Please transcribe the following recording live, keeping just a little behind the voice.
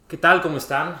¿Qué tal? ¿Cómo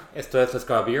están? Esto es Let's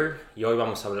Go a Beer y hoy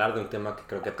vamos a hablar de un tema que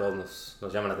creo que a todos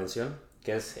nos llama la atención,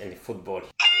 que es el fútbol.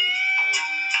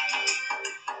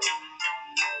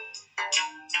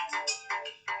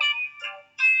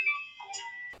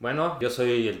 Bueno, yo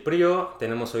soy el Prio,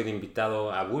 tenemos hoy de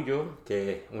invitado a Bullo,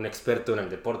 que un experto en el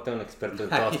deporte, un experto en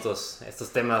todos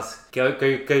estos temas que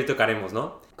hoy tocaremos,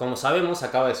 ¿no? Como sabemos,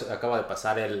 acaba de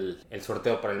pasar el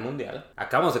sorteo para el mundial.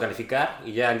 Acabamos de calificar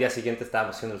y ya al día siguiente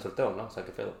estábamos haciendo el sorteo, ¿no? O sea,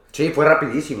 qué pedo. Sí, fue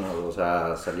rapidísimo, o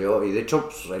sea, salió. Y de hecho,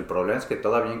 pues, el problema es que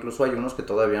todavía incluso hay unos que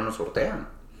todavía no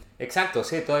sortean. Exacto,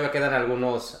 sí, todavía quedan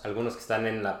algunos que están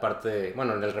en la parte,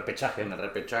 bueno, en el repechaje. En el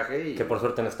repechaje y... Que por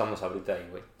suerte no estamos ahorita ahí,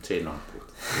 güey. Sí, no,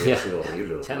 puta, ha sido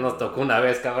horrible. Ya nos tocó una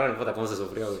vez, cabrón, puta, cómo se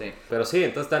sufrió, güey. Sí. Pero sí,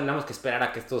 entonces tenemos que esperar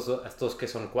a que estos que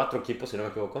son 4 equipos, si no me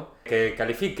equivoco, que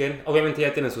califiquen. Obviamente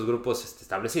ya tienen sus grupos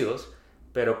establecidos,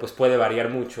 pero pues puede variar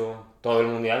mucho todo el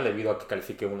mundial debido a que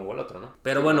califique uno o el otro, ¿no?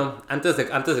 Pero bueno, antes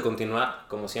de continuar,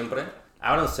 como siempre,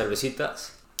 abran sus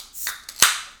cervecitas.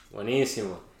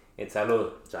 Buenísimo.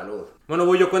 Salud. Salud. Bueno,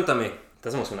 Bullo, cuéntame,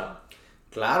 ¿estás emocionado?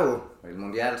 Claro, el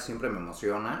mundial siempre me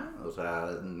emociona, o sea,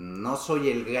 no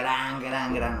soy el gran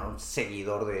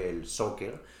seguidor del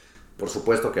soccer. Por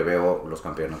supuesto que veo los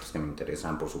campeonatos que me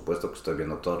interesan, por supuesto que estoy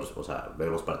viendo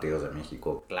veo los partidos de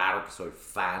México. Claro que soy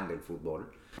fan del fútbol.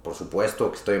 Por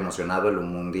supuesto que estoy emocionado, el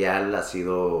mundial ha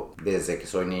sido desde que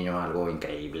soy niño algo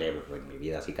increíble en mi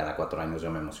vida, así cada 4 años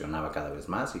yo me emocionaba cada vez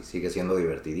más y sigue siendo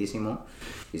divertidísimo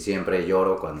y siempre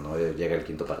lloro cuando llega el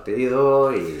quinto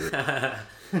partido y...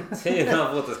 Sí,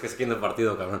 no, puta, es que es quinto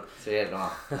partido, cabrón. Sí,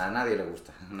 no, a nadie le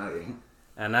gusta, a nadie.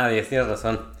 A nadie, tienes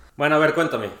razón. Bueno, a ver,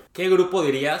 cuéntame, ¿qué grupo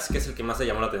dirías que es el que más te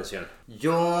llamó la atención?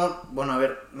 Bueno, a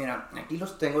ver, mira, aquí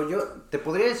los tengo. Yo te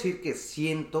podría decir que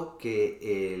siento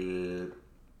que el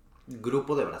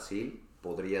grupo de Brasil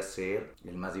podría ser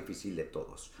el más difícil de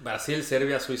todos. Brasil,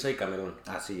 Serbia, Suiza y Camerún.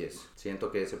 Así es,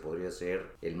 siento que ese podría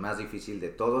ser el más difícil de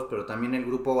todos, pero también el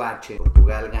grupo H,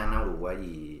 Portugal, Ghana,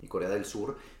 Uruguay y Corea del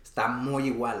Sur, está muy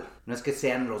igual. No es que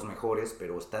sean los mejores,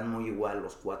 pero están muy igual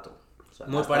los 4. O sea,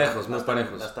 muy parejos. Van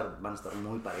a estar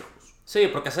muy parejos. Sí,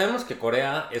 porque sabemos que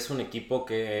Corea es un equipo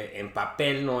que en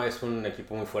papel no es un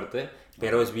equipo muy fuerte,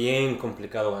 pero es bien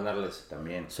complicado ganarles.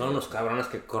 También. Son unos cabrones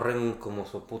que corren como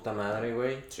su puta madre,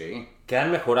 güey. Sí. Que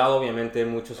han mejorado obviamente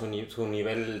mucho su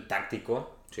nivel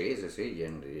táctico. Sí, y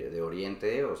de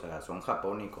Oriente, o sea, son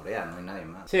Japón y Corea, no hay nadie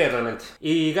más. Sí, realmente.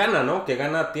 Y Ghana, ¿no? Que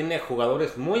Ghana tiene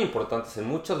jugadores muy importantes en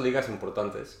muchas ligas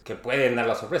importantes que pueden dar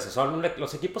la sorpresa.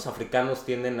 Los equipos africanos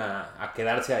tienden a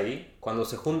quedarse ahí. Cuando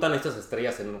se juntan estas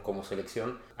estrellas como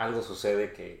selección, algo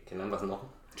sucede que en ambas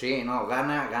no. Sí, no,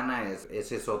 Ghana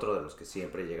ese es otro de los que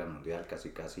siempre llega al mundial,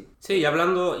 casi. Sí, y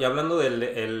hablando del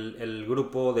el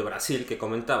grupo de Brasil que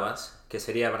comentabas, que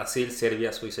sería Brasil,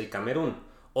 Serbia, Suiza y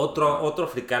Camerún. Otro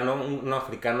africano, un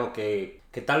africano que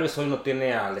tal vez hoy no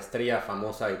tiene a la estrella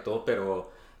famosa y todo,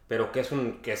 pero que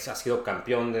ha sido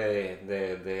campeón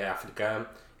de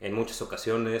África en muchas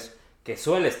ocasiones, que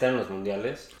suele estar en los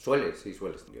mundiales. Suele.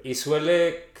 Y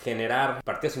suele generar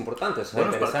partidos importantes,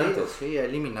 buenos interesantes. Partidos, sí, ha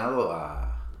eliminado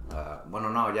bueno,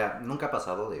 no, ya nunca ha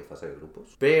pasado de fase de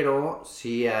grupos, pero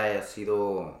sí ha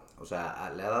sido, o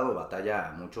sea, le ha dado batalla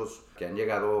a muchos que han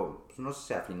llegado, pues, no sé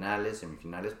si a finales,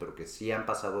 semifinales, pero que sí han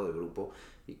pasado de grupo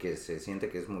y que se siente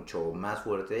que es mucho más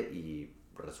fuerte y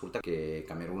resulta que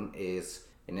Camerún es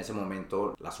en ese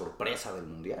momento la sorpresa del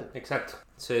mundial. Exacto,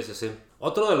 sí.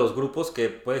 Otro de los grupos que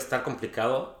puede estar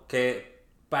complicado, que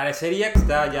parecería que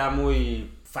está ya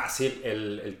muy fácil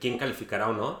el quién calificará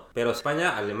o no, pero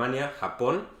España, Alemania,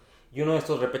 Japón y uno de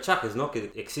estos repechajes, ¿no?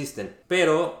 Que existen.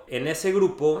 Pero en ese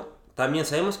grupo también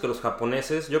sabemos que los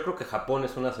japoneses, yo creo que Japón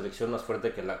es una selección más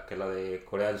fuerte que la de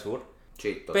Corea del Sur.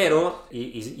 Sí, totalmente. Pero,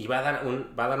 y va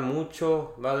a dar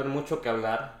mucho que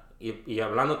hablar. Y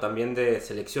hablando también de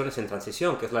selecciones en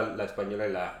transición, que es la española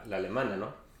y la alemana,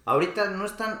 ¿no? Ahorita no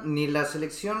están, ni la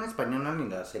selección española ni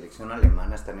la selección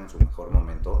alemana están en su mejor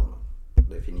momento,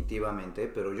 definitivamente,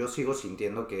 pero yo sigo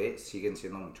sintiendo que siguen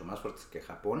siendo mucho más fuertes que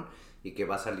Japón y que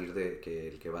va a salir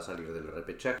el que va a salir del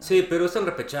repechaje. Sí, pero este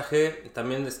repechaje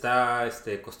también está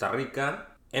Costa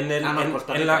Rica.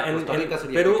 Costa Rica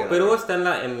sería Perú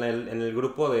está en el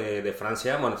grupo de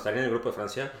Francia, bueno, estaría en el grupo de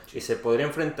Francia, sí. Y se podría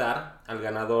enfrentar al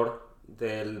ganador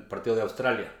del partido de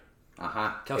Australia.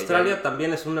 Ajá. Que Australia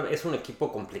también es un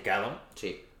equipo complicado.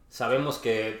 Sí. Sabemos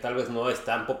que tal vez no es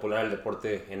tan popular el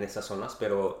deporte en esas zonas,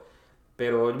 pero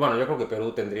bueno, yo creo que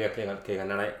Perú tendría que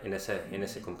ganar en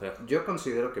ese complejo. Yo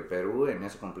considero que Perú en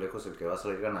ese complejo es el que va a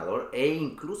salir ganador e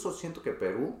incluso siento que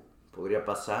Perú podría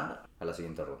pasar a la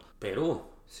siguiente ronda. ¿Perú?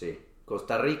 Sí.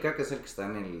 Costa Rica, que es el que está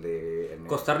en el de...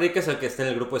 Costa Rica es el que está en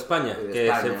el grupo de España,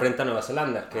 que se enfrenta a Nueva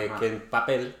Zelanda, que en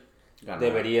papel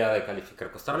debería de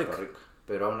calificar Costa Rica.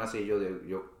 Pero aún así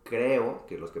yo creo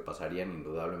que los que pasarían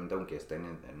indudablemente, aunque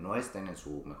no estén en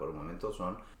su mejor momento,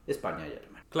 son España y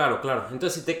Alemania. Claro.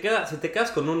 Entonces, si te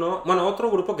quedas con uno... Bueno,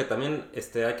 otro grupo que también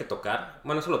hay que tocar...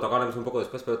 Bueno, eso lo tocamos un poco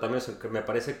después, pero también me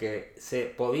parece que se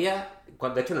podía...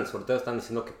 De hecho, en el sorteo están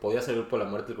diciendo que podía ser el grupo de la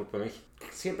muerte, el grupo de México.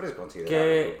 Siempre es considerado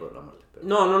el grupo de la muerte. Pero...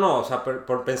 No. O sea,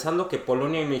 pensando que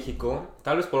Polonia y México...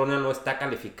 Tal vez Polonia no está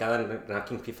calificada en el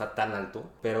ranking FIFA tan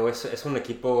alto, pero es un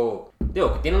equipo...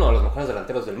 Digo, que tiene uno de los mejores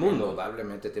delanteros del mundo.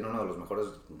 Indudablemente tiene uno de los mejores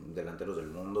delanteros del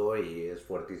mundo y es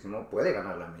fuertísimo. Puede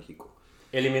ganarle a México.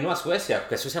 Eliminó a Suecia,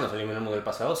 que Suecia nos eliminó en el mundial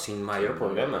pasado sin mayor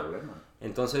problema.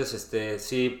 Entonces,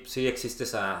 sí existe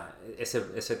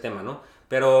ese tema, ¿no?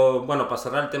 Pero, bueno, para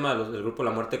cerrar el tema del grupo de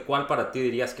la muerte, ¿cuál para ti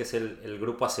dirías que es el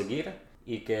grupo a seguir?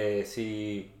 Y que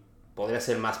sí podría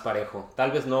ser más parejo.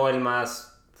 Tal vez no el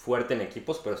más fuerte en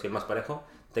equipos, pero sí el más parejo.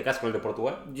 ¿Te quedas con el de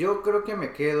Portugal? Yo creo que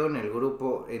me quedo en el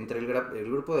grupo, entre el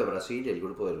grupo de Brasil y el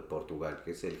grupo de Portugal,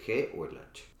 que es el G o el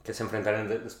H. Que se enfrentarán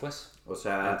después. O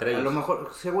sea, a lo mejor,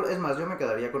 seguro, es más, yo me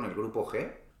quedaría con el grupo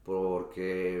G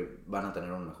porque van a tener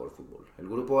un mejor fútbol. El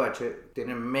grupo H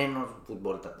tiene menos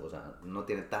fútbol, o sea, no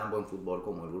tiene tan buen fútbol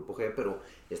como el grupo G, pero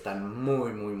están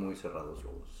muy cerrados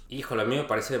los. Híjole, a mí me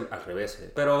parece al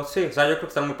revés. Pero sí, o sea, yo creo que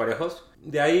están muy parejos.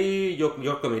 De ahí yo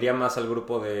creo que me iría más al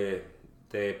grupo de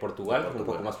Portugal, un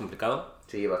poco más complicado.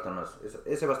 Sí, va a estar más,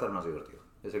 ese va a estar más divertido.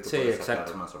 Es el que puede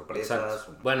sacar más sorpresas.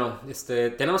 Bueno,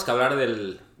 tenemos que hablar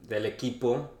del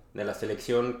equipo, de la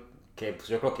selección, que pues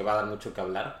yo creo que va a dar mucho que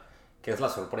hablar, que es la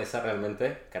sorpresa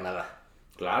realmente, Canadá.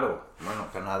 Claro, bueno,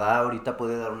 Canadá ahorita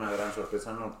puede dar una gran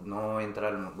sorpresa, no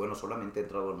entra, solamente ha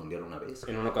entrado al mundial una vez.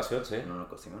 En una ocasión, sí. En una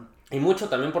ocasión. Y mucho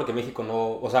también porque México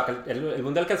no, o sea, el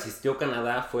mundial que asistió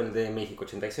Canadá fue el de México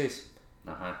 86.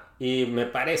 Ajá. Y me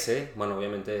parece, bueno,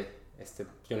 obviamente,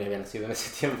 yo ni había nacido en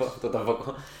ese tiempo, tú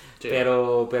tampoco, sí.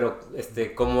 pero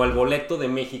como el boleto de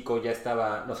México ya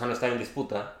estaba, o sea, no estaba en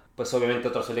disputa, pues obviamente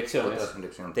otras selecciones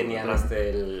tenían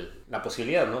la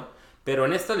posibilidad, ¿no? Pero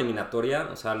en esta eliminatoria,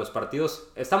 o sea, los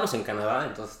partidos, estamos en Canadá,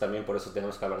 entonces también por eso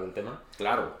tenemos que hablar del tema.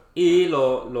 Claro. Y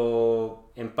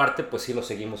en parte, pues sí lo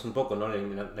seguimos un poco, ¿no? La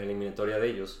eliminatoria de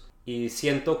ellos. Y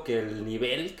siento que el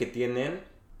nivel que tienen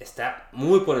está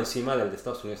muy por encima del de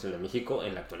Estados Unidos y el de México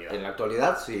en la actualidad. En la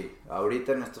actualidad, sí.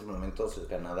 Ahorita en estos momentos el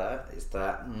Canadá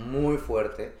está muy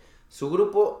fuerte. Su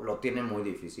grupo lo tiene muy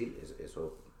difícil.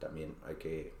 Eso también hay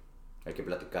que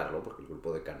platicarlo porque el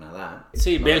grupo de Canadá...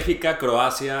 Sí, Bélgica,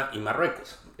 Croacia y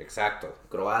Marruecos. Exacto.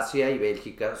 Croacia y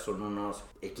Bélgica son unos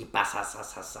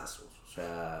equipazazazazazos. O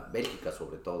sea, Bélgica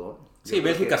sobre todo. Sí,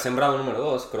 Bélgica sembrado número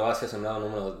 2, Croacia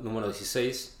sembrado número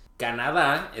 16...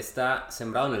 Canadá está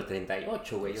sembrado en el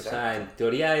 38, güey. Exacto. O sea, en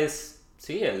teoría es,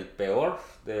 sí, el peor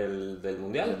del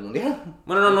mundial. ¿El mundial?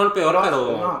 Bueno, no el peor,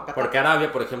 pero no, porque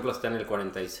Arabia, por ejemplo, está en el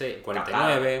 46,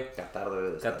 49. Qatar debe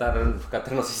de estar.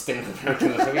 Qatar no existe,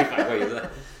 no sabía, güey. O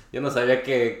sea, yo no sabía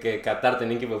que Qatar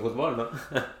tenía equipo de fútbol, ¿no?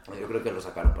 Yo creo que lo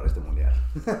sacaron para este mundial.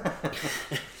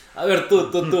 A ver, tú,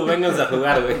 vénganse a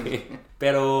jugar, güey.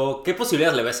 Pero, ¿qué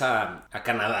posibilidades le ves a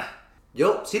Canadá?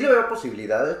 Yo sí le veo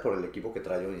posibilidades por el equipo que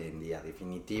trae hoy en día,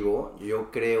 definitivo. Yo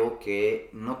creo que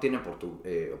no tiene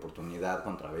oportunidad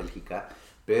contra Bélgica,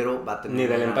 pero va a tener... Ni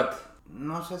del empate.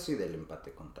 No sé si del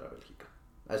empate contra Bélgica.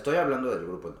 Estoy hablando del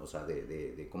grupo, o sea,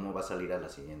 de cómo va a salir a la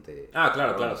siguiente...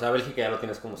 Claro. O sea, Bélgica ya lo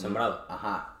tienes como sembrado.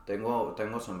 Ajá. Tengo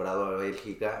sembrado a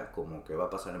Bélgica como que va a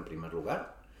pasar en primer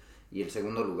lugar. Y el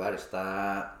segundo lugar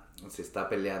se está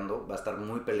peleando, va a estar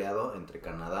muy peleado entre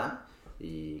Canadá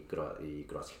y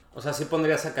Croacia. O sea, ¿sí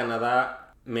pondrías a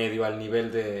Canadá medio al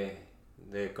nivel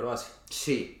de Croacia?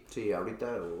 Sí,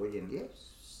 ahorita, hoy en día,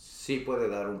 sí puede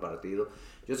dar un partido.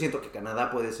 Yo siento que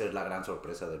Canadá puede ser la gran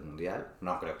sorpresa del mundial.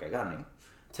 No creo que gane,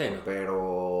 sí, no.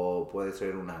 Pero puede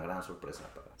ser una gran sorpresa.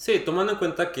 Sí, tomando en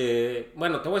cuenta que,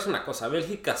 bueno, te voy a decir una cosa.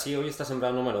 Bélgica sí, hoy está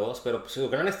sembrado número 2, pero pues, su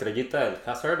gran estrellita, el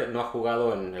Hazard, no ha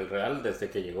jugado en el Real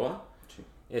desde que llegó. Sí.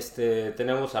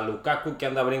 Tenemos a Lukaku que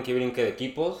anda brinque de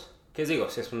equipos. ¿Qué digo?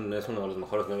 Sí, es uno de los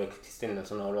mejores 9 que existen,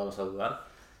 eso no lo vamos a dudar.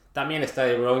 También está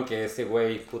De Bruyne, que ese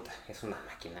güey, puta, es una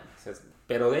máquina.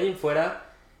 Pero de ahí en fuera,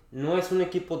 no es un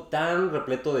equipo tan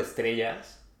repleto de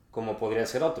estrellas como podrían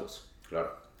ser otros.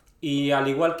 Claro. Y al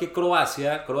igual que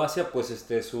Croacia, pues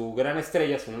su gran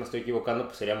estrella, si no me estoy equivocando,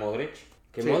 pues sería Modric.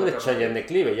 Que sí, Modric ya en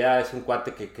declive, ya es un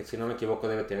cuate que si no me equivoco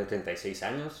debe tener 36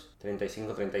 años,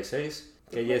 35, 36.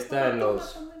 Que ya está en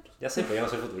los... Ya sé, pero ya no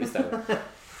soy futbolista, güey.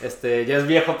 Ya es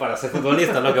viejo para ser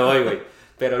futbolista, lo que voy, güey.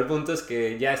 Pero el punto es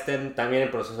que ya estén también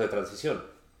en proceso de transición.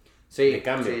 Sí,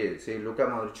 cambio. sí, Luka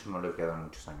Modric no le quedan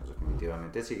muchos años,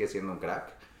 definitivamente. Sigue siendo un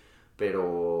crack,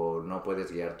 pero no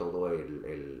puedes guiar todo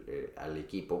al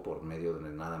equipo por medio de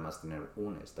nada más tener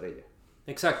una estrella.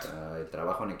 Exacto. El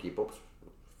trabajo en equipo, pues,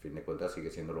 a fin de cuentas,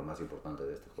 sigue siendo lo más importante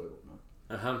de este juego, ¿no?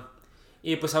 Ajá.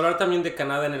 Y pues hablar también de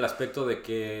Canadá en el aspecto de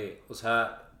que, o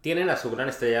sea, tienen a su gran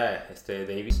estrella,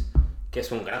 Davis, que es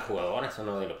un gran jugador, eso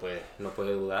no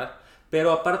puede dudar.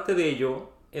 Pero aparte de ello,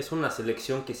 es una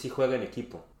selección que sí juega en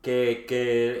equipo,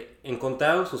 que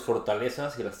encontraron sus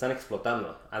fortalezas y las están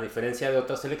explotando, a diferencia de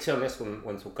otras selecciones, o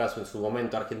en su caso, en su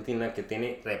momento, Argentina, que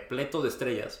tiene repleto de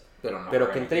estrellas, pero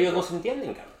que entre ellos no se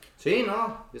entienden, cabrón. Sí,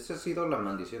 no, esa ha sido la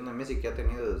maldición de Messi que ha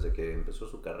tenido desde que empezó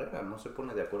su carrera, no se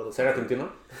pone de acuerdo. ¿Ser argentino?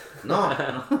 No.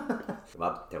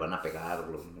 Te van a pegar,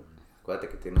 bro. Acuérdate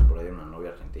que tienes por ahí una novia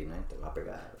argentina y te va a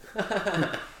pegar.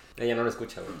 Ella no lo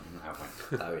escucha, güey. Bueno,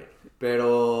 está bien.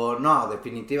 Pero no,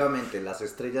 definitivamente las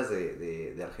estrellas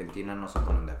de Argentina no se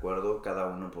ponen de acuerdo, cada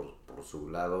uno por su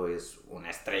lado es una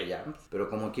estrella,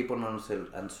 pero como equipo no se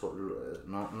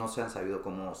han sabido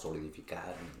cómo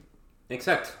solidificar.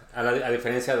 Exacto, a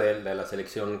diferencia de la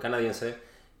selección canadiense,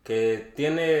 que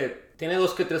tiene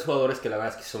 2 que 3 jugadores que la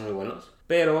verdad es que son muy buenos,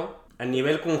 pero a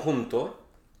nivel conjunto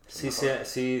sí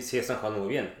están jugando muy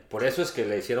bien. Por eso es que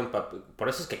por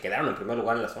eso es que quedaron en primer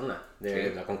lugar en la zona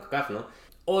de la CONCACAF, ¿no?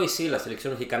 Hoy sí, la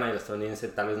selección mexicana y la estadounidense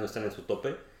tal vez no están en su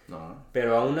tope,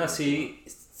 pero aún así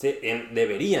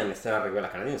deberían estar arriba de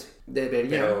la canadiense.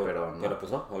 Pero no. Pero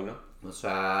pues no, hoy no. O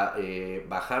sea,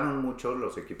 bajaron mucho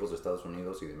los equipos de Estados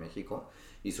Unidos y de México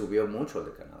y subió mucho el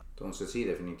de Canadá. Entonces sí,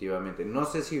 definitivamente. No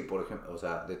sé si, por ejemplo, o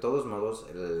sea, de todos modos,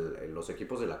 los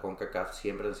equipos de la CONCACAF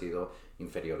siempre han sido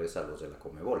inferiores a los de la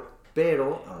CONMEBOL.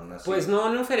 Pero aún así... Pues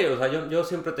no inferiores. O sea, yo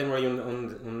siempre tengo ahí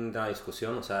una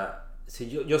discusión. O sea, si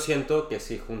yo siento que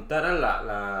si juntaran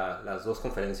las dos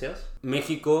conferencias,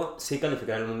 México sí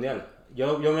calificaría al mundial.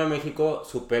 Yo veo a México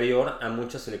superior a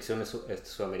muchas selecciones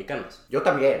sudamericanas. Yo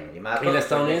también. Y la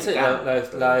estadounidense,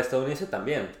 la estadounidense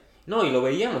también. No, y lo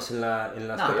veíamos en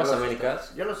las Copas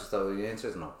Américas. Yo los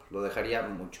estadounidenses no. Lo dejaría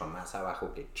mucho más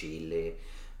abajo que Chile.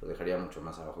 Lo dejaría mucho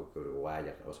más abajo que Uruguay.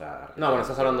 O sea, Argentina. No, bueno,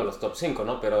 estás hablando de los top 5,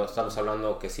 ¿no? Pero estamos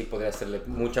hablando que sí podría hacerle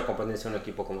mucha competencia a un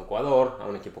equipo como Ecuador, a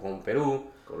un equipo como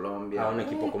Perú, Colombia. A un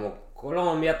equipo como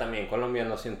Colombia también. Colombia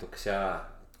no siento que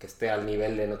esté al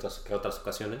nivel de otras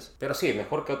ocasiones. Pero sí,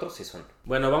 mejor que otros sí son.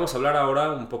 Bueno, vamos a hablar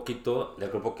ahora un poquito del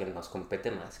grupo que nos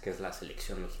compete más, que es la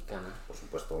selección mexicana. Por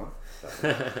supuesto, ¿no?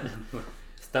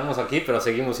 Estamos aquí, pero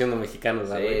seguimos siendo mexicanos,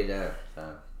 ¿verdad? Sí,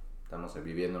 ya. Estamos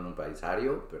viviendo en un país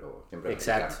ario, pero siempre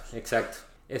mexicanos. Exacto.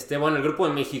 Bueno, el grupo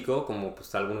de México, como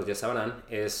pues algunos ya sabrán,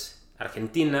 es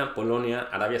Argentina, Polonia,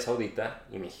 Arabia Saudita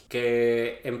y México.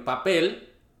 Que en papel...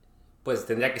 pues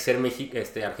tendría que ser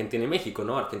Argentina y México,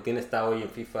 ¿no? Argentina está hoy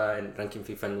en ranking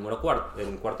FIFA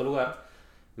en cuarto lugar,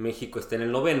 México está en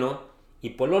el 9º,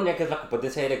 y Polonia, que es la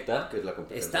competencia directa,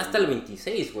 está hasta el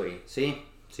 26, güey.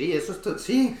 Sí, eso está...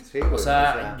 Sí, o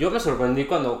sea, yo me sorprendí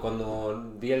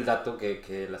cuando vi el dato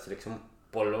que la selección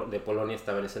de Polonia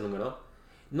estaba en ese número.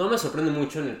 No me sorprende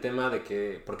mucho en el tema de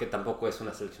que... porque tampoco es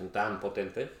una selección tan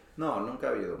potente. No, nunca ha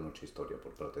habido mucha historia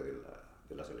por parte de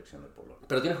la selección de Polonia.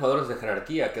 Pero tiene jugadores de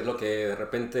jerarquía, que es lo que de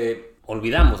repente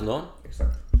olvidamos, ¿no?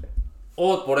 Exacto, sí.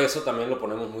 O por eso también lo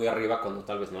ponemos muy arriba cuando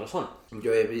tal vez no lo son.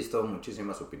 Yo he visto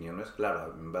muchísimas opiniones,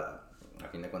 claro, a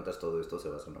fin de cuentas todo esto se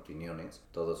basa en opiniones,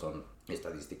 todos son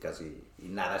estadísticas y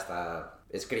nada está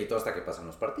escrito hasta que pasan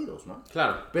los partidos, ¿no?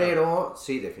 Claro. Pero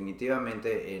sí,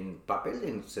 definitivamente en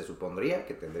papel se supondría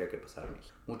que tendría que pasar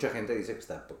México. Mucha gente dice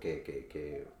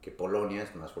que Polonia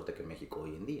es más fuerte que México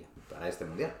hoy en día para este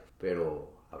mundial,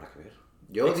 pero habrá que ver.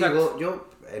 Yo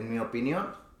en mi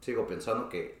opinión sigo pensando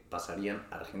que pasarían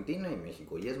Argentina y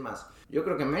México, y es más, yo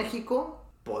creo que México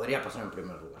podría pasar en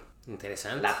primer lugar.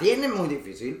 Interesante. La tiene muy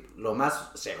difícil, lo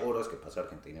más seguro es que pase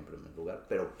Argentina en primer lugar,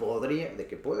 pero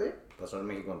puede pasar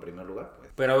México en primer lugar.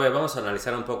 Puede. Pero a ver, vamos a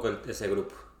analizar un poco ese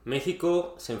grupo.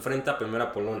 México se enfrenta primero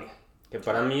a Polonia, que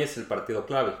para mí es el partido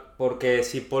clave, porque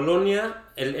si Polonia,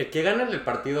 el que gana el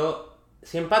partido,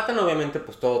 si empatan obviamente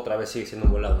pues todo otra vez sigue siendo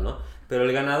un volado, ¿no? Pero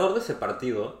el ganador de ese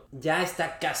partido ya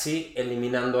está casi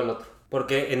eliminando al otro.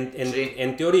 Porque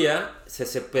en teoría se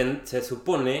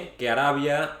supone que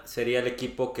Arabia sería el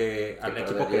equipo que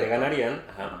le ganarían,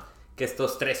 que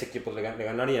estos 3 equipos le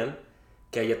ganarían,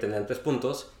 que ahí tendrían 3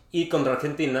 puntos, y contra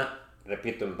Argentina,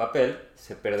 repito, en papel,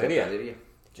 se perdería. Sí.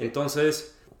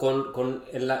 Entonces, con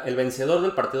el vencedor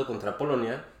del partido contra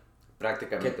Polonia,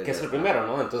 prácticamente que es el primero,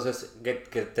 ¿no? Entonces,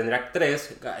 que tendrá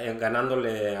 3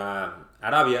 ganándole a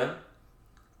Arabia,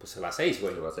 pues se va a 6,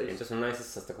 güey. Entonces, una vez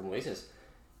hasta como dices.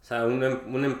 O sea,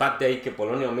 un empate ahí que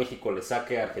Polonia o México le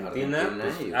saque a Argentina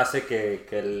pues, hace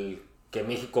que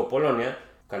México o Polonia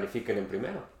califiquen en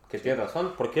primero. Que tiene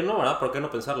razón. ¿Por qué no, verdad? ¿Por qué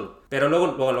no pensarlo? Pero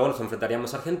luego nos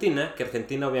enfrentaríamos a Argentina, que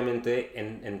Argentina obviamente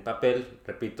en papel,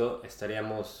 repito,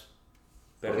 estaríamos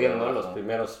perdiendo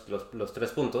los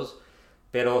 3 puntos,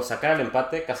 pero sacar el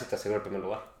empate casi te asegura el primer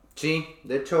lugar. Sí,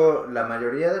 de hecho, la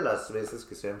mayoría de las veces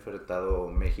que se ha enfrentado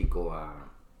México a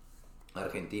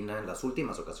Argentina, en las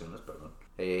últimas ocasiones,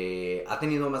 ha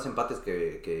tenido más empates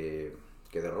que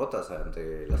derrotas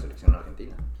ante la selección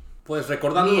argentina. Pues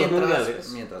recordando los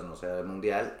mundiales. Mientras no sea el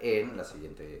mundial en la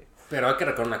siguiente. Pero hay que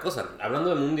recordar una cosa.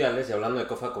 Hablando de mundiales y hablando de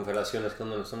Copa Confederaciones, que es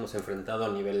donde nos hemos enfrentado a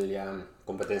nivel ya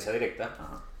competencia directa,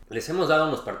 les hemos dado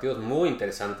unos partidos muy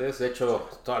interesantes. De hecho,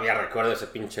 todavía recuerdo ese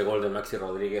pinche gol de Maxi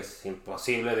Rodríguez.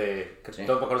 Imposible de... Sí.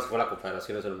 No me acuerdo si fue la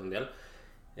Confederaciones del mundial.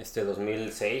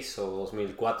 2006 o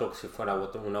 2004, si fuera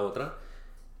una u otra.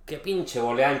 Qué pinche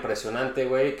volea impresionante,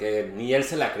 güey, que ni él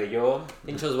se la creyó.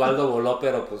 Pinche Osvaldo voló,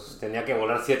 pero pues tenía que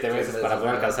volar 7 veces para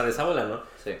poder alcanzar esa bola, ¿no?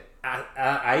 Sí.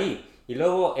 Ahí. Y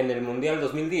luego en el Mundial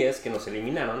 2010, que nos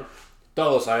eliminaron,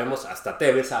 todos sabemos, hasta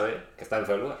Tevez sabe, que está en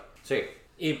feo lugar. Sí.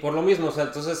 Y por lo mismo, o sea,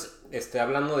 entonces,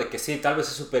 hablando de que sí, tal vez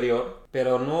es superior,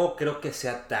 pero no creo que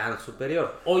sea tan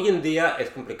superior. Hoy en día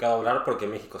es complicado hablar porque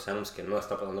México sabemos que no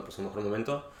está pasando por su mejor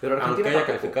momento, pero aunque haya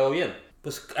calificado bien.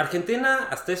 Pues Argentina,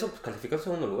 hasta eso, pues calificó en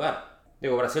segundo lugar.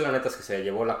 Digo, Brasil, la neta es que se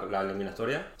llevó la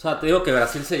eliminatoria. O sea, te digo que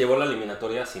Brasil se llevó la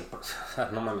eliminatoria sin... O sea,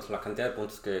 no mames, la cantidad de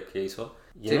puntos que hizo.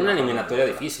 Y sí, en una eliminatoria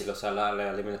difícil, o sea, la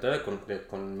eliminatoria con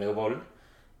Futbol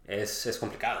es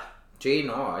complicada. Sí,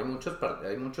 no, hay muchos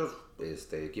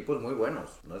equipos muy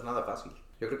buenos. No es nada fácil.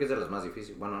 Yo creo que es de las más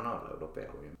difíciles. Bueno, no, la europea,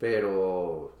 obviamente.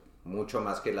 Pero mucho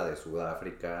más que la de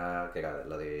Sudáfrica, que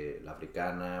la de la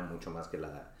africana, mucho más que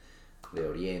la de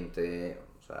Oriente.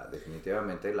 O sea,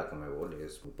 definitivamente la Conmebol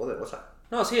es muy poderosa.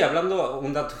 No, sí, hablando,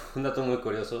 un dato muy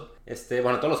curioso.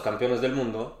 Bueno, todos los campeones del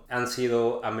mundo han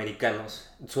sido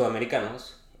americanos,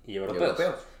 sudamericanos y europeos.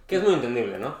 Que es muy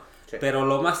entendible, ¿no? Sí. Pero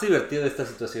lo más divertido de esta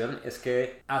situación es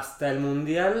que hasta el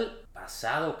mundial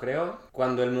pasado, creo,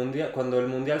 cuando el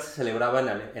mundial se celebraba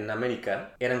en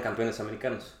América, eran campeones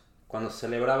americanos. Cuando se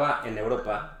celebraba en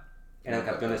Europa, eran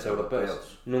campeones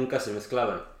europeos. Nunca se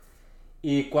mezclaban.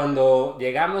 Y cuando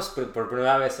llegamos por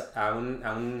primera vez a un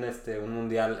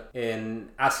mundial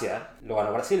en Asia, lo gana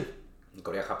Brasil.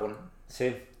 Corea-Japón.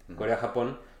 Sí,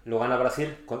 Corea-Japón lo gana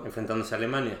Brasil enfrentándose a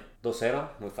Alemania. 2-0,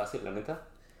 muy fácil, la neta.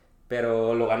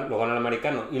 Pero lo gana el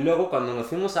americano. Y luego cuando nos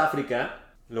fuimos a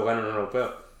África, lo gana un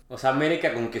europeo. O sea,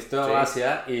 América conquistó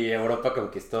Asia y Europa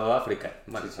conquistó África.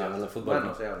 Bueno, sí, hablando de fútbol.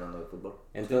 Bueno, sí, hablando de fútbol.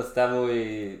 Entonces está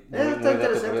muy está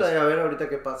interesante. A ver ahorita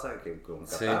qué pasa con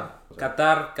Qatar. Sí. O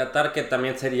sea, Qatar que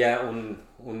también sería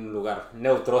un lugar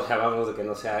neutro, llamamos de que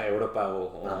no sea Europa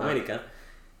o América.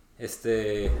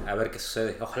 A ver qué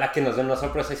sucede. Ojalá que nos den una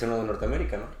sorpresa y sea uno de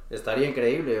Norteamérica, ¿no? Estaría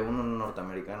increíble, uno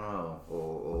norteamericano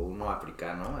o uno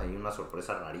africano, hay una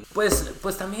sorpresa rarísima.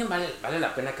 Pues también vale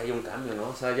la pena que haya un cambio, ¿no?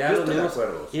 O sea, ya yo estoy de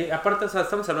acuerdo. Y aparte, o sea,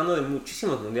 estamos hablando de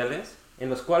muchísimos mundiales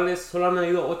en los cuales solo han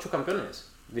habido 8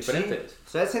 campeones diferentes. Sí. O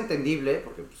sea, es entendible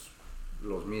porque pues,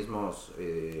 los mismos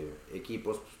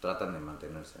equipos pues, tratan de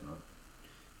mantenerse, ¿no?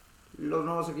 Los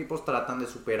nuevos equipos tratan de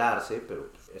superarse, pero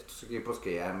pues, estos equipos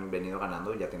que han venido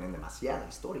ganando ya tienen demasiada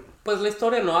historia. Pues la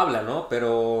historia no habla, ¿no?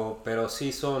 Pero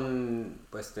sí son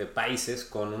países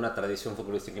con una tradición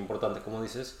futbolística importante, como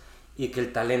dices, y que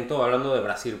el talento, hablando de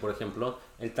Brasil, por ejemplo,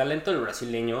 el talento del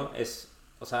brasileño es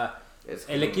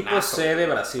el equipo C de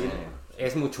Brasil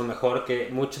es mucho mejor que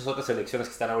muchas otras selecciones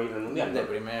que están ahora en el mundial, ¿no?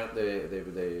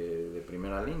 De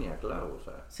primera línea, claro, o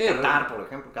sea. Sí, Qatar, por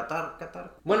ejemplo,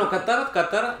 Qatar. Bueno,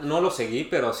 Qatar no lo seguí,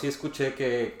 pero sí escuché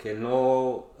que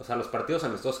no, o sea, los partidos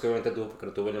amistosos que obviamente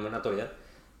tuve en la eliminatoria,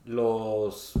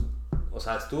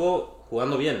 estuvo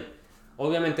jugando bien.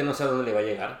 Obviamente no sé a dónde le va a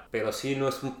llegar, pero sí no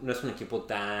es un equipo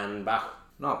tan bajo.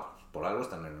 No, pues por algo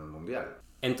están en el mundial.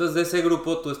 Entonces de ese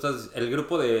grupo, el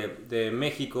grupo de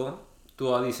México,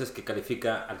 tú dices que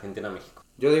califica Argentina-México.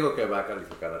 Yo digo que va a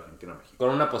calificar Argentina-México. Con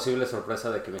una posible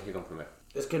sorpresa de que México en primero.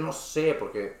 Es que no sé,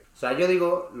 porque, o sea, yo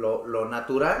digo, lo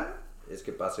natural es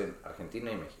que pasen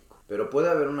Argentina y México. Pero puede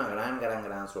haber una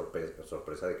gran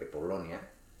sorpresa de que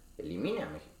Polonia elimine a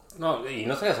México. No, y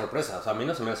no sería sorpresa, o sea, a mí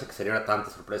no se me hace que sería una tanta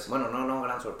sorpresa. Bueno, no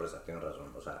gran sorpresa, tienes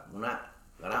razón. O sea, una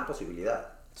gran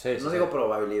posibilidad. Sí, no digo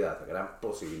probabilidad, gran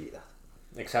posibilidad.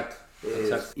 Exacto.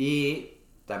 Y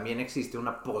también existe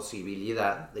una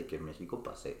posibilidad de que México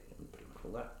pase en primer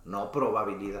lugar. No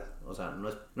probabilidad. O sea, no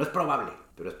es probable,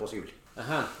 pero es posible.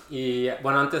 Ajá. Y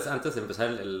bueno, antes de empezar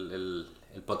el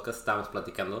el podcast estábamos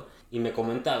platicando y me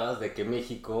comentabas de que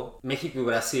México y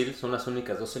Brasil son las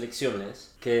únicas dos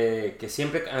selecciones que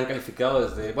siempre han calificado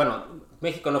desde... Bueno,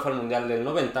 México no fue al mundial del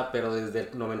 90, pero desde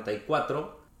el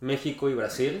 94... México y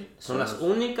Brasil son las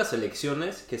únicas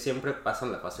selecciones que siempre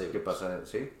pasan la fase de grupos.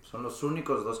 Sí, son los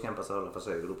únicos dos que han pasado la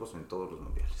fase de grupos en todos los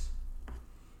mundiales.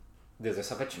 Desde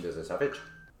esa fecha. Desde esa fecha.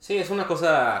 Sí, es una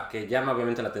cosa que llama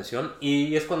obviamente la atención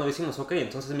y es cuando decimos, ok,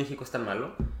 entonces México es tan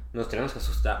malo, nos tenemos que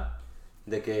asustar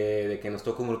de que nos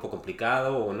toque un grupo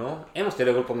complicado o no. Hemos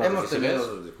tenido grupos más difíciles. Hemos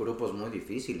tenido grupos muy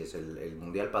difíciles. El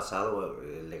mundial pasado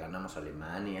le ganamos a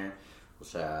Alemania, o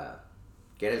sea,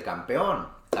 que era el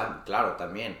campeón. Claro,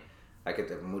 también.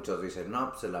 Muchos dicen,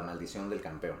 no, pues es la maldición del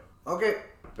campeón. Ok,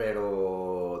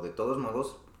 pero de todos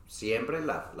modos, siempre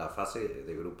la fase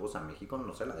de grupos a México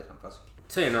no se la dejan fácil.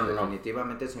 Sí, no.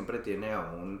 Definitivamente siempre tiene a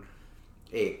un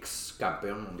ex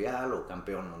campeón mundial o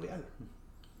campeón mundial.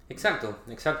 Exacto.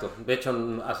 De hecho,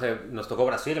 nos tocó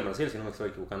Brasil, si no me estoy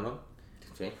equivocando.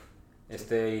 Sí.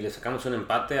 Y le sacamos un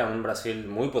empate a un Brasil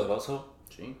muy poderoso.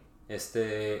 Sí.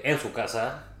 En su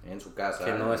casa.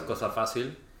 Que no es cosa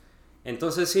fácil.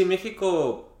 Entonces, sí,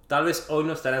 México tal vez hoy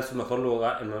no estará en su mejor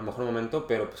lugar, en el mejor momento,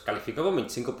 pero pues calificó con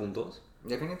 25 puntos.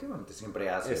 Definitivamente siempre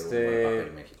hace un buen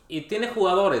papel México. Y tiene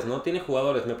jugadores, ¿no?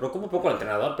 Me preocupa un poco el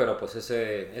entrenador, pero pues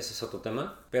ese es otro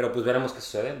tema. Pero pues veremos qué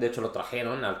sucede. De hecho, lo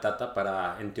trajeron al Tata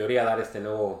para, en teoría, dar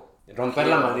romper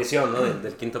la maldición, ¿no?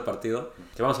 del quinto partido.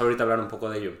 Que vamos ahorita a hablar un poco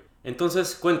de ello.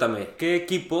 Entonces, cuéntame, ¿qué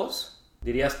equipos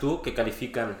dirías tú que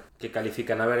califican?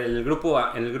 A ver, en el grupo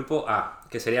A,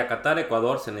 que sería Qatar,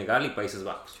 Ecuador, Senegal y Países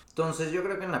Bajos. Entonces yo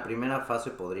creo que en la primera fase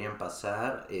podrían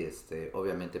pasar,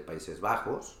 obviamente Países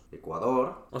Bajos,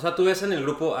 Ecuador. O sea, ¿tú ves en el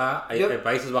grupo A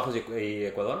Países Bajos y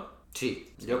Ecuador?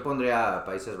 Sí, yo pondría a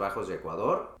Países Bajos y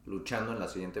Ecuador luchando en la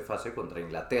siguiente fase contra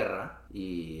Inglaterra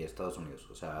y Estados Unidos.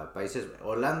 O sea,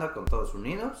 Holanda con Estados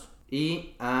Unidos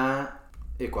y a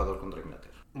Ecuador contra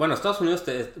Inglaterra. Bueno, Estados Unidos,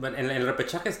 en el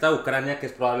repechaje está Ucrania, que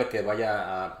es probable que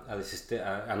vaya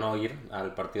a no ir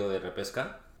al partido de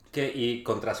repesca. Y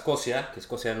contra Escocia, que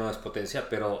Escocia no es potencia,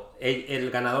 pero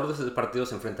el ganador de ese partido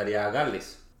se enfrentaría a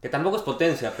Gales, que tampoco es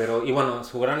potencia, pero... Y bueno,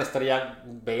 su gran estrella,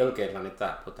 Bale, que la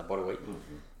neta, puta por güey,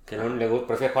 que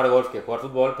prefiere jugar golf que jugar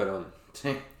fútbol, pero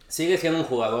sí, sigue siendo un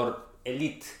jugador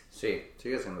elite. Sí,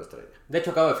 sigue siendo estrella. De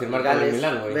hecho, acabo de firmar con el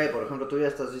Milán, güey. Por ejemplo, tú ya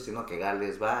estás diciendo que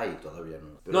Gales va y todavía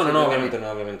no. Pero no,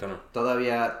 obviamente no.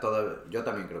 Todavía, yo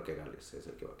también creo que Gales es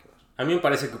el que va a quedar. A mí me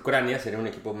parece que Ucrania sería un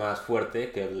equipo más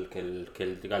fuerte que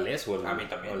el Gales o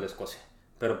el de Escocia.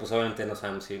 Pero pues obviamente no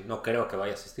sabemos no creo que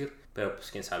vaya a asistir, pero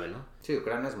pues quién sabe, ¿no? Sí,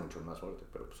 Ucrania es mucho más fuerte,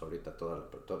 pero pues ahorita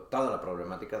toda la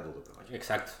problemática dudo que vaya.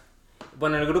 Exacto.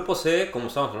 Bueno, en el grupo C, como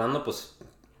estamos hablando, pues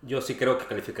yo sí creo que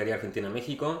calificaría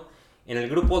Argentina-México. En el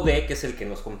grupo D, que es el que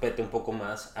nos compete un poco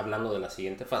más, hablando de la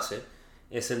siguiente fase,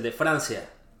 es el de Francia.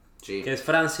 Sí. Que es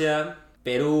Francia,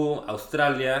 Perú,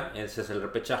 Australia, ese es el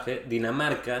repechaje,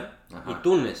 Dinamarca y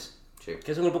Túnez. Sí.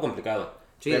 Que es un grupo complicado.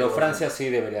 Sí, pero Francia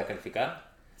sí debería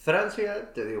calificar.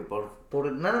 Francia, te digo,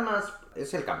 por nada más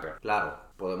es el campeón. Claro,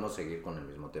 podemos seguir con el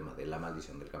mismo tema de la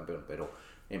maldición del campeón, pero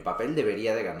en papel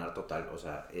debería de ganar total. O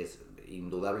sea, es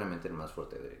indudablemente el más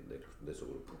fuerte de su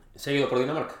grupo. Seguido por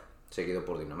Dinamarca.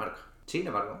 Sin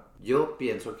embargo, yo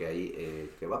pienso que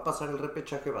ahí que va a pasar el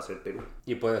repechaje va a ser Perú.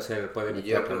 Y puede meter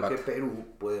yo creo que Perú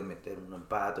puede meter un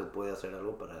empate o puede hacer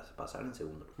algo para pasar en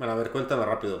segundo. Bueno, a ver, cuéntame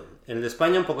rápido. El de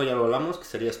España un poco ya lo hablamos, que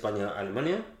sería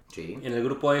España-Alemania. Sí. En el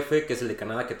grupo F, que es el de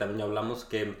Canadá, que también ya hablamos,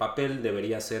 que en papel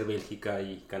debería ser Bélgica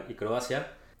y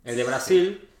Croacia. El de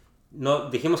Brasil, no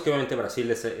dijimos que obviamente Brasil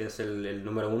es el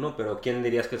número 1, pero ¿quién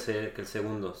dirías que es el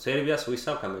segundo? ¿Serbia,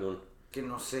 Suiza o Camerún? Que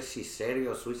no sé si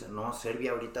Serbia o Suiza. No,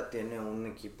 Serbia ahorita tiene un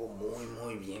equipo muy,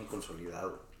 muy bien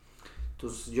consolidado.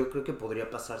 Entonces yo creo que podría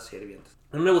pasar Serbia antes.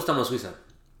 A mí me gusta más Suiza.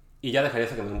 ¿Y ya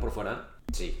dejarías a Camerún por fuera?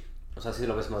 Sí. O sea, sí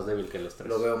lo ves más débil que los tres.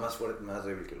 Lo veo más fuerte, más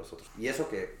débil que los otros. Y eso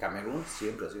que Camerún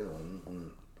siempre ha sido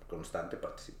un constante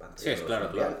participante. Sí, es claro.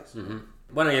 Uh-huh.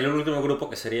 Bueno, y el último grupo,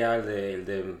 que sería el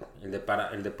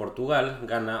de Portugal,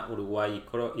 Ghana, Uruguay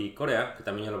y Corea, que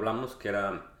también ya lo hablamos, que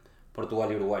era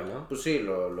Portugal y Uruguay, ¿no? Pues sí,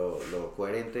 lo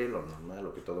coherente, lo normal,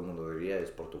 lo que todo el mundo diría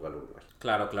es Portugal-Uruguay.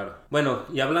 Claro. Bueno,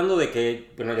 y hablando de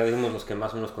que, bueno, ya dijimos los que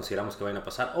más o menos consideramos que van a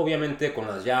pasar, obviamente con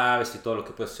las llaves y todo lo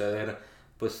que puede suceder,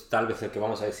 pues tal vez el que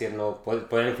vamos a decir no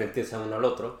pueden enfrentarse uno al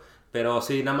otro, pero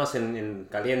sí, nada más en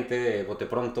caliente, bote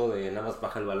pronto, de nada más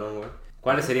baja el balón, güey.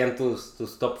 ¿Cuáles serían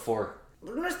tus top 4?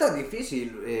 No es tan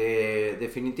difícil,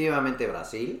 definitivamente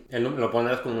Brasil. ¿Lo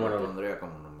pondrías como número 1? Lo pondría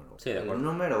como número 1. Sí, de acuerdo. El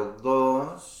número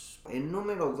 2 En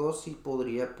número 2 sí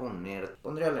pondría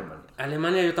Alemania.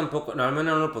 Alemania yo tampoco, no,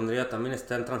 Alemania no lo pondría, también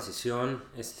está en transición,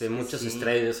 muchas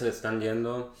estrellas se le están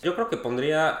yendo. Yo creo que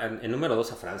pondría en número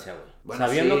 2 a Francia, güey. Bueno,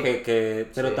 sabiendo sí.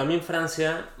 pero también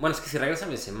Francia, bueno, es que si regresa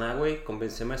Benzema, güey, con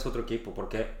Benzema es otro equipo,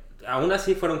 porque aún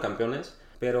así fueron campeones,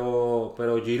 pero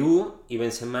Giroud y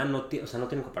Benzema no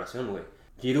tienen comparación, güey.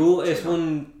 Giroud es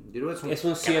un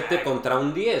 7 contra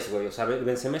un 10, güey. O sea,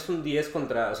 Benzema es un 10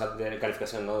 contra, o sea, de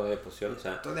calificación, no de posición. O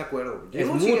sea, estoy de acuerdo.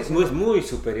 Es muy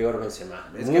superior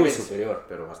Benzema. Muy superior.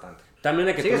 Pero bastante. También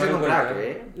hay que sigue tomar en siendo cuenta. Un crack,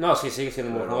 ¿eh? No, sí, sigue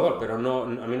siendo un buen jugador, pero no, a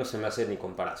mí no se me hace ni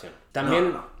comparación.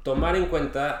 También tomar en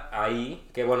cuenta ahí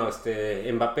que, bueno,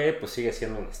 Mbappé pues sigue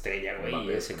siendo una estrella, güey.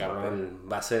 Y ese cabrón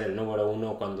va a ser el número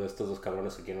 1 cuando estos dos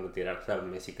cabrones se quieren retirar, o sea,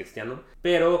 Messi y Cristiano.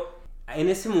 Pero en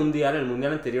ese mundial, el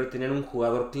mundial anterior, tenían un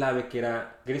jugador clave que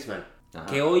era Griezmann. Ajá.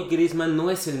 Que hoy Griezmann no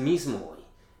es el mismo, güey.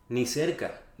 Ni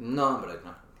cerca. No, hombre,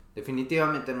 no.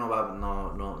 Definitivamente no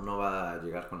va a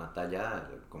llegar con la talla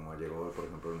como llegó, por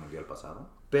ejemplo, el mundial pasado.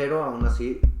 Pero aún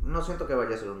así, no siento que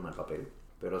vaya a ser un mal papel.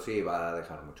 Pero sí va a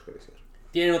dejar mucho que decir.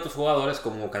 Tienen otros jugadores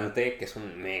como Kanté, que es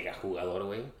un mega jugador,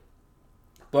 güey.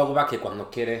 Pogba, que cuando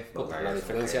quiere, la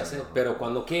diferencia hace. Pero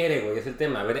cuando quiere, güey, es el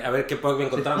tema. A ver qué Pogba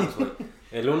encontramos, güey.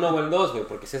 El 1 o el 2, güey,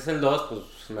 porque si es el 2,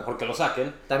 pues mejor que lo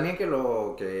saquen. También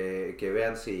que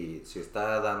vean si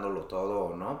está dándolo todo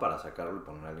o no para sacarlo y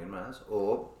poner a alguien más.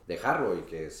 O dejarlo y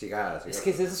que siga. Es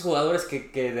que es esos jugadores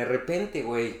que de repente,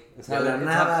 güey. O sea, de la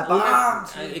nada.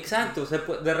 Exacto, o sea,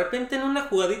 de repente en una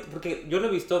jugadita. Porque yo lo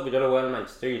he visto, yo lo voy al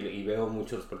Manchester y veo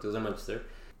muchos los partidos de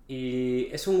Manchester. Y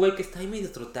es un güey que está ahí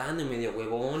medio trotando y medio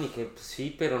huevón y que pues,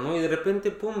 sí, pero no. Y de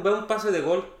repente, pum, ve un pase de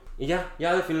gol y ya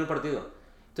definió el partido.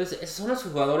 Entonces, esos son los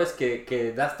jugadores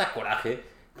que da hasta coraje.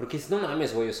 Porque dices, no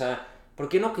mames, güey, o sea, ¿por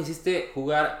qué no quisiste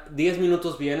jugar 10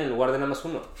 minutos bien en lugar de nada más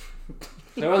uno?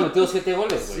 Le habías metido 7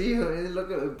 goles, güey. Sí, güey, es lo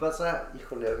que me pasa,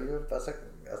 híjole, a mí me pasa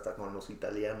hasta con los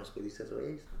italianos que dices,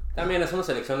 güey. También es una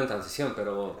selección de transición,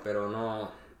 pero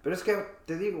no... Pero es que,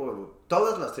 te digo,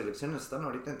 todas las selecciones están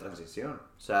ahorita en transición.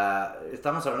 O sea,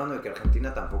 estamos hablando de que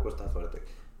Argentina tampoco está fuerte.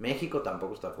 México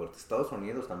tampoco está fuerte. Estados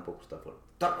Unidos tampoco está fuerte.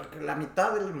 La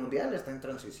mitad del mundial está en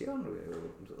transición, güey.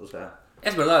 O sea...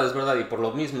 Es verdad. Y por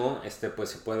lo mismo, pues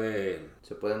se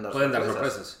pueden dar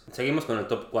sorpresas. Seguimos con el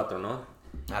top 4, ¿no?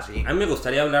 Ah, sí. A mí me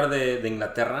gustaría hablar de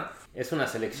Inglaterra. Es una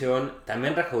selección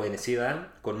también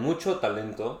rejuvenecida, con mucho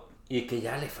talento y que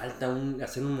ya le falta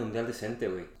hacer un mundial decente,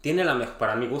 güey. Tiene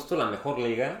para mi gusto la mejor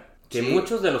liga, que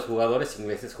muchos de los jugadores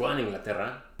ingleses juegan en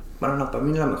Inglaterra. Bueno, no, para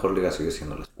mí la mejor liga sigue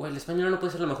siendo la... Güey, el español no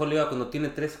puede ser la mejor liga cuando tiene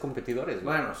 3 competidores,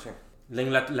 güey. Bueno, sí.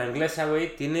 La inglesa,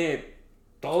 güey, tiene...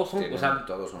 Todos son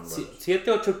buenos.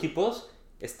 7, 8 equipos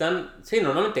están... Sí,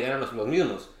 normalmente ganan los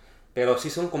mismos, pero sí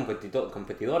son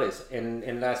competidores.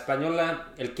 En la española,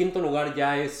 el quinto lugar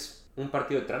ya es un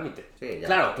partido de trámite. Sí,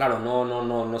 ya. Claro,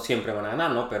 no siempre van a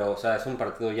ganar, ¿no? Pero, o sea, es un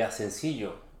partido ya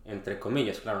sencillo, entre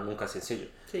comillas, claro, nunca sencillo.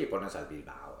 Sí, pones al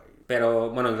Bilbao. Pero,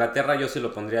 bueno, Inglaterra yo sí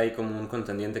lo pondría ahí como un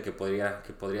contendiente que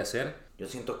podría ser. Yo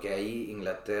siento que ahí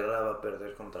Inglaterra va a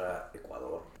perder contra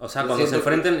Ecuador. O sea, cuando se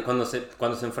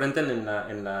enfrenten en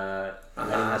la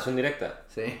eliminación directa.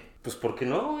 Sí. Pues, ¿por qué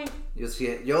no, güey?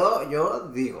 Yo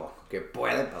digo que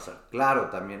puede pasar. Claro,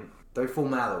 también estoy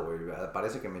fumado, güey.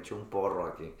 Parece que me eché un porro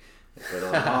aquí.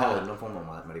 Pero no fumo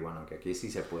marihuana, aunque aquí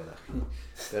sí se pueda.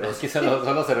 Pero aquí son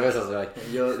las cervezas, güey.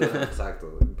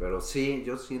 Exacto, güey. Pero sí,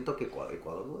 yo siento que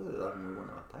Ecuador puede dar muy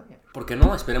buena batalla. ¿Por qué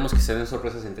no? Esperemos que se den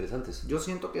sorpresas interesantes. Yo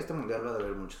siento que este mundial va a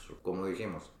haber muchos, como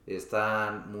dijimos.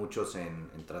 Están muchos en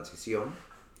transición.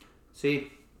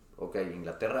 Sí, ok,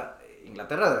 Inglaterra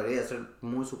debería ser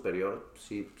muy superior.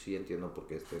 Sí entiendo por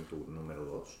qué está en tu número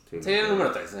 2. Sería el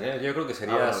número 3. Yo creo que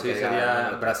sería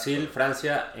Brasil,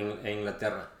 Francia e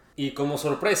Inglaterra. Y como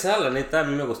sorpresa, la neta, a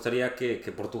mí me gustaría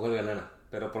que Portugal ganara.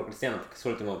 Pero por Cristiano, porque es su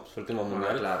último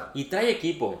mundial. Claro. Y trae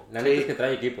equipo. La neta es que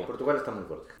trae equipo. Portugal está muy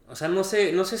fuerte. O sea, no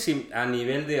sé si a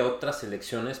nivel de otras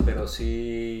selecciones, pero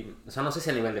sí... O sea, no sé si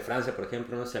a nivel de Francia, por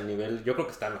ejemplo, no sé a nivel... Yo creo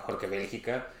que está mejor que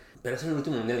Bélgica. Pero es el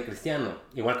último mundial de Cristiano.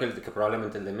 Igual que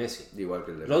probablemente el de Messi. Igual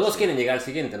que el de Los dos quieren llegar al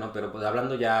siguiente, ¿no? Pero pues,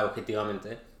 hablando ya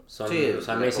objetivamente... o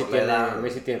sea, Messi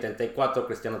tiene 34,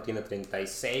 Cristiano tiene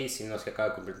 36, si no es que acaba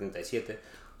de cumplir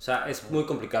 37. O sea, es muy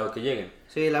complicado que lleguen.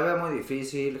 Sí, la veo muy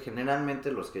difícil.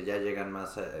 Generalmente los que ya llegan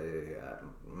más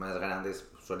grandes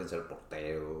suelen ser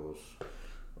porteros.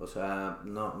 O sea,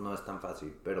 no es tan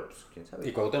fácil, pero pues quién sabe.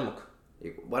 Y Cuauhtémoc.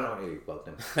 Y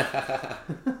Cuauhtémoc.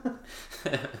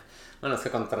 Bueno, es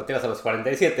que cuando te retiras a los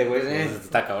 47, güey,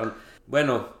 está cabrón.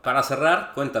 Bueno, para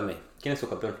cerrar, cuéntame, ¿quién es tu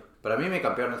campeón? Para mí mi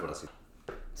campeón es Brasil.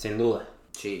 Sin duda.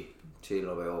 Sí,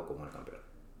 lo veo como el campeón.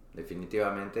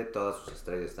 Definitivamente todas sus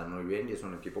estrellas están muy bien y es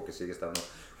un equipo que sigue estando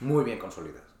muy bien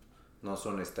consolidado. No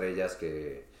son estrellas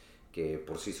que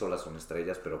por sí solas son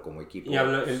estrellas, pero como equipo... Y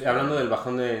hablando del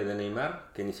bajón de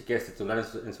Neymar, que ni siquiera es titular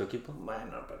en su equipo.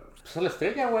 Bueno, pero... Pues es la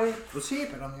estrella, güey. Pues sí,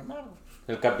 pero Neymar...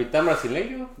 El capitán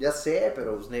brasileño. Ya sé,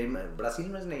 pero pues Neymar,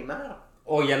 Brasil no es Neymar.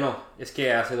 Oh, ya no. Es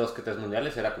que hace 2 que 3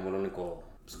 mundiales era como el único,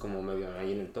 pues como medio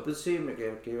ahí en el top. Pues sí,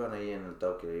 que iban ahí en el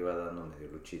top, que iba dando medio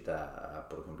luchita,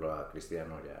 por ejemplo, a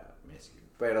Cristiano y a Messi.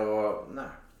 Pero,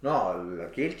 no,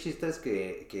 aquí el chiste es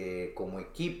que como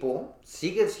equipo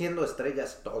siguen siendo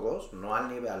estrellas todos, no al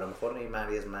nivel, a lo mejor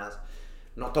Neymar es más,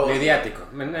 no todos. Mediático.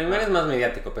 Neymar es más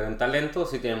mediático, pero en talento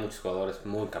sí tiene muchos jugadores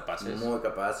muy capaces. Muy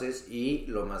capaces y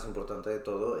lo más importante de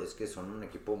todo es que son un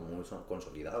equipo muy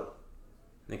consolidado.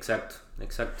 Exacto.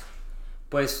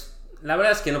 Pues la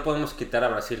verdad es que no podemos quitar a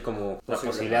Brasil como una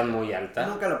posibilidad muy alta.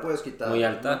 Nunca lo puedes quitar. Muy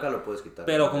alta. Nunca lo puedes quitar.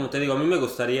 Pero como te digo, a mí me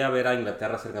gustaría ver a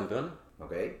Inglaterra ser campeón.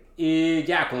 Ok. Y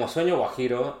ya, como sueño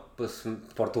guajiro, pues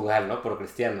Portugal, ¿no? Por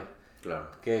Cristiano.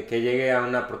 Claro. Que llegue a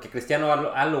una... Porque Cristiano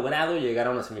ha logrado llegar a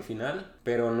una semifinal,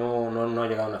 pero no ha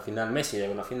llegado a una final. Messi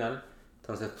llegó a una final.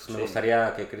 Entonces, pues me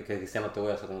gustaría que Cristiano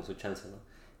tuviera como su chance, ¿no?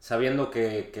 Sabiendo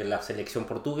que la selección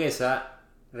portuguesa,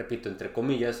 repito, entre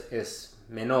comillas, es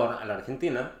menor a la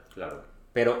Argentina. Claro.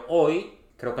 Pero hoy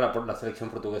creo que la selección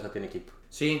portuguesa tiene equipo.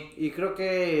 Sí, y creo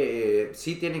que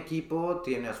sí tiene equipo,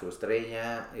 tiene a su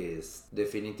estrella,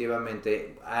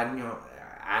 definitivamente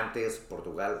antes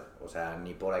Portugal, o sea,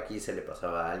 ni por aquí se le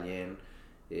pasaba a alguien.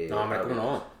 No, hombre, ¿cómo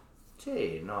no?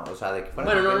 Sí, no, o sea, de que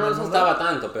fuera bueno, campeón del no mundo, estaba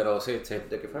tanto, pero sí.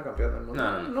 de que fuera campeón del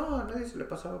mundo. No. A nadie se le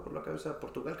pasaba por la cabeza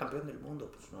Portugal campeón del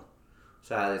mundo, pues no. O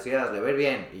sea, decías, le va a ir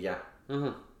bien y ya.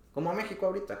 Uh-huh. Como México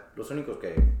ahorita, los únicos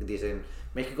que dicen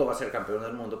México va a ser campeón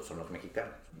del mundo pues son los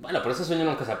mexicanos. Bueno, pero ese sueño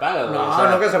nunca se apaga, güey. No,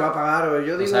 nunca se va a pagar, güey.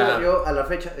 Yo digo, sea, yo a la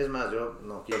fecha, es más, yo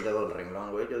no quiero el dedo del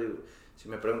renglón, güey. Yo digo, si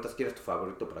me preguntas quién es tu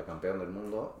favorito para campeón del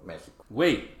mundo, México.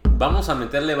 Güey, vamos a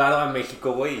meterle varo a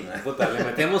México, güey. Puta, le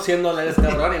metemos $100,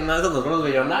 cabrón, y nada de nos vamos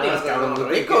millonarios, cabrón.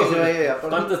 Ricos, güey.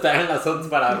 ¿Cuánto estarán las odds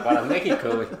para México,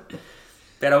 güey?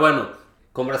 Pero bueno,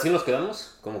 ¿con Brasil nos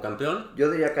quedamos como campeón?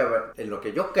 Yo diría que, a ver, en lo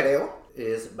que yo creo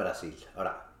es Brasil.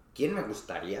 Ahora, ¿quién me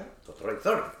gustaría? Es otra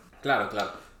historia. Claro.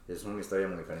 Es una historia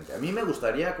muy diferente. A mí me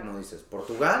gustaría, como dices,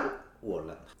 Portugal u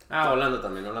Holanda. Holanda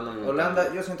también,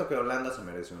 Holanda, yo siento que Holanda se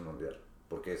merece un mundial.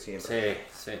 Porque siempre.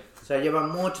 Sí. O sea, lleva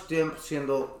mucho tiempo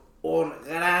siendo un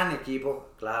gran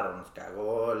equipo. Claro, nos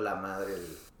cagó la madre.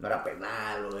 No era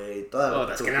penal, güey.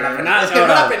 Es que no era penal. Es que no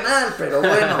era penal, pero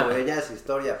bueno, güey, ya es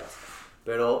historia. Pasa.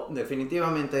 Pero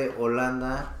definitivamente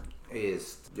Holanda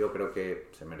yo creo que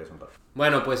se merece un par.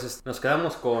 Bueno, pues nos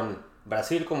quedamos con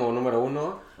Brasil como número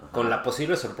 1, con la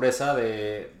posible sorpresa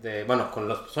con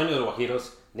los sueños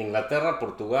guajiros de Inglaterra,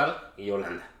 Portugal y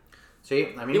Holanda.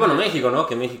 Sí, a mí México, ¿no?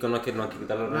 Que México no hay que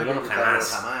quitarlo.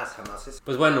 Jamás.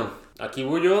 Pues bueno, aquí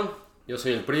Bullo, yo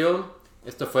soy el Prio,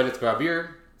 esto fue Let's Grab Beer,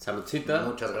 saludcita.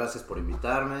 Muchas gracias por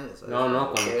invitarme.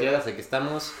 No, cuando quieras, aquí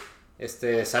estamos.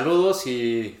 Saludos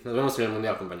y nos vemos en el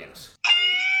mundial, compañeros.